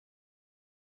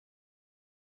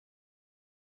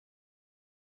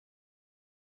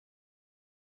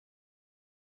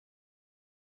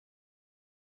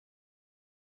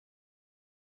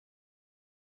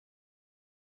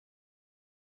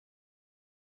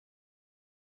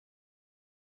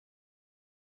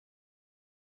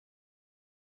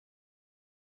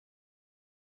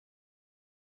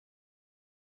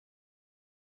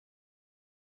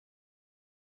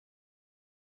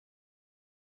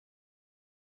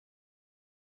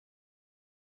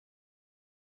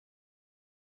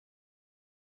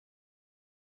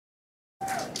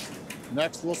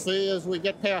Next, we'll see as we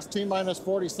get past T-minus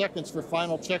 40 seconds for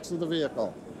final checks of the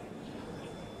vehicle.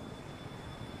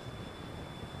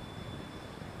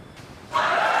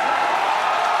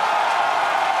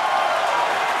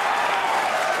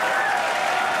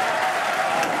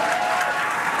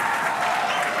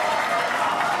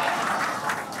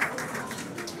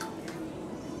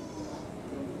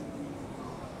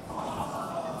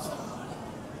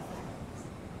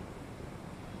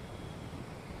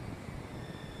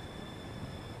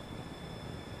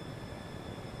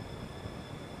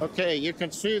 Okay, you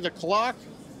can see the clock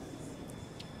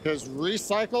is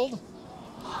recycled.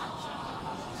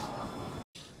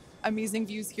 Amazing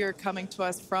views here coming to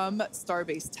us from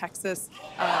Starbase, Texas.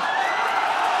 Cheering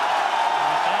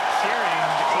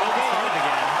to close the start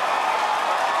again.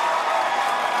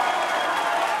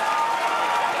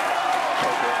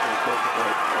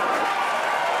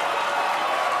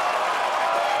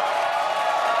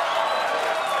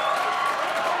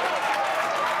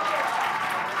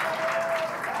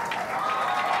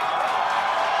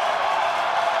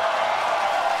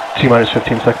 T-minus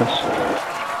 15 seconds.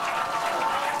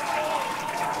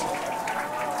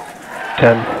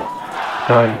 10,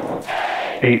 9,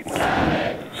 8,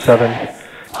 7,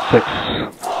 6,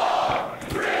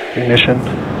 ignition,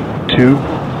 2,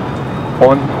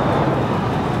 1.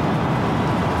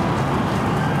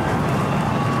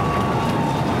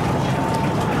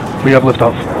 We have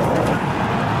liftoff.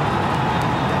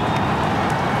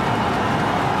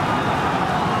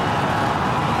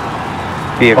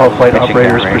 All flight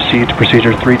operators proceed to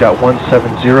procedure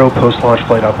 3.170, post-launch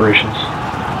flight operations.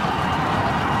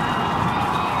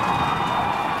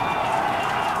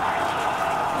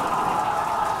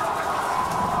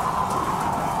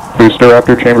 Booster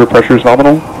Raptor chamber pressure is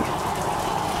nominal.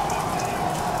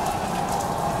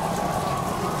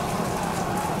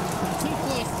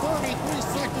 T-plus 33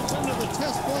 seconds into the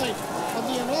test flight of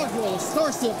the inaugural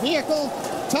Starship vehicle.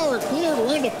 Tower clear to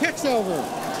end a pitch over.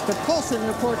 Propulsion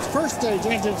reports first stage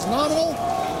engines nominal.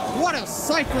 What a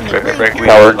sight from the ground.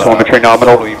 Tower telemetry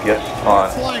nominal. EPS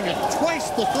on. Flying at twice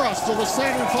the thrust of the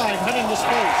Saturn V heading to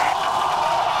space.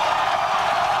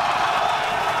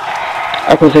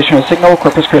 Acquisition of signal,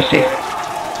 Corpus Christi.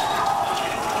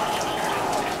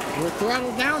 We're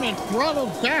throttled down and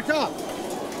throttled back up.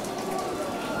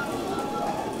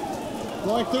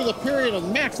 Going through the period of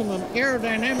maximum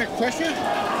aerodynamic pressure.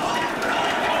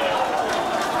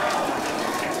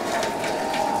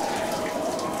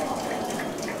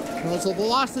 As the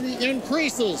velocity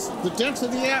increases, the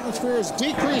density of the atmosphere is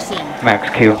decreasing. Max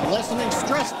Q. Lessening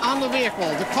stress on the vehicle.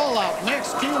 The call out,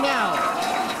 max Q now.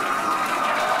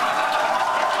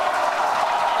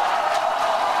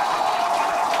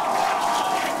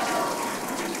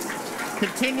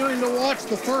 Continuing to watch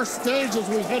the first stage as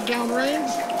we head down range.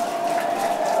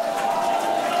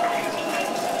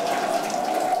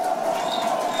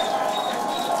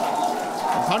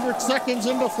 A 100 seconds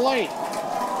into flight.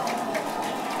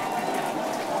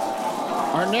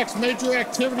 Our next major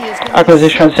activity is going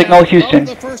acquisition to signal Houston.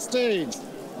 The first stage.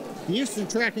 The Houston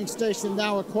tracking station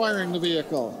now acquiring the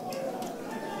vehicle.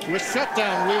 With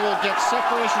shutdown, we will get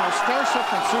separation of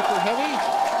Starship and Super Heavy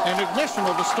and ignition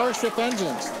of the Starship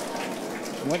engines.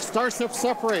 When Starship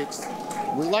separates,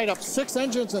 we light up 6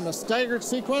 engines in a staggered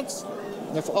sequence.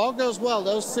 And if all goes well,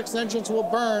 those 6 engines will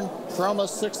burn for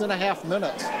almost 6.5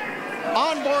 minutes.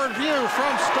 Onboard view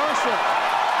from Starship.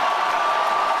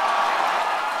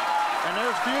 And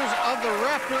there's views of the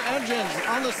Raptor engines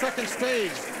on the second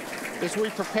stage as we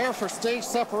prepare for stage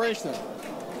separation.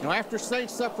 Now after stage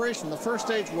separation, the first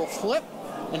stage will flip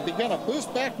and begin a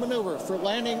boost back maneuver for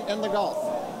landing in the Gulf.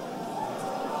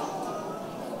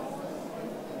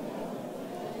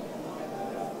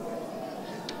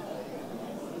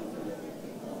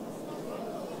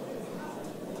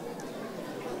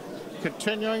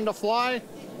 Continuing to fly,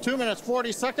 2 minutes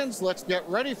 40 seconds. Let's get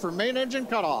ready for main engine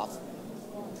cutoff.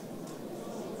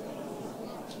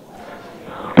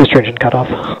 Booster engine cutoff.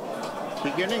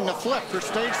 Beginning the flip for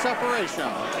stage separation.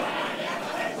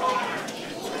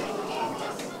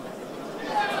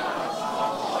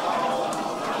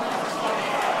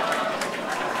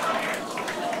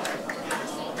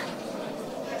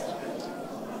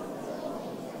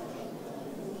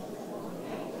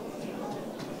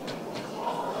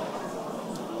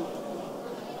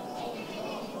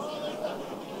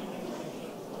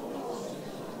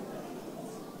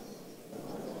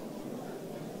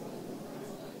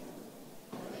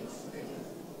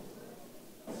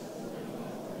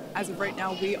 As of right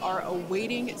now, we are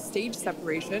awaiting stage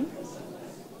separation,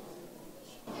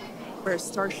 where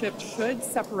Starship should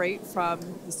separate from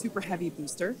the Super Heavy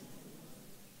booster.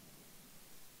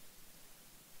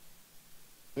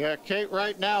 Yeah, Kate,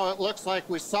 right now it looks like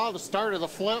we saw the start of the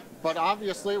flip, but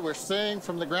obviously we're seeing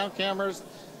from the ground cameras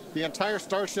the entire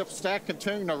Starship stack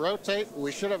continuing to rotate.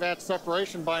 We should have had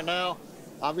separation by now.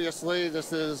 Obviously,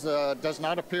 this is does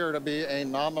not appear to be a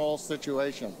nominal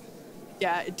situation.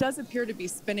 Yeah, it does appear to be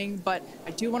spinning, but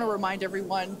I do want to remind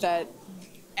everyone that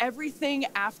everything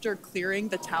after clearing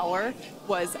the tower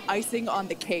was icing on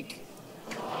the cake.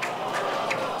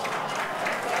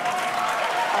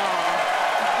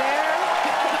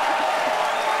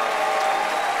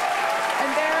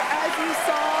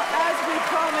 As we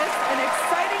promised, an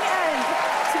exciting end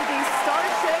to the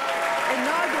Starship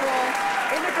inaugural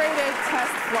integrated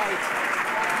test flight.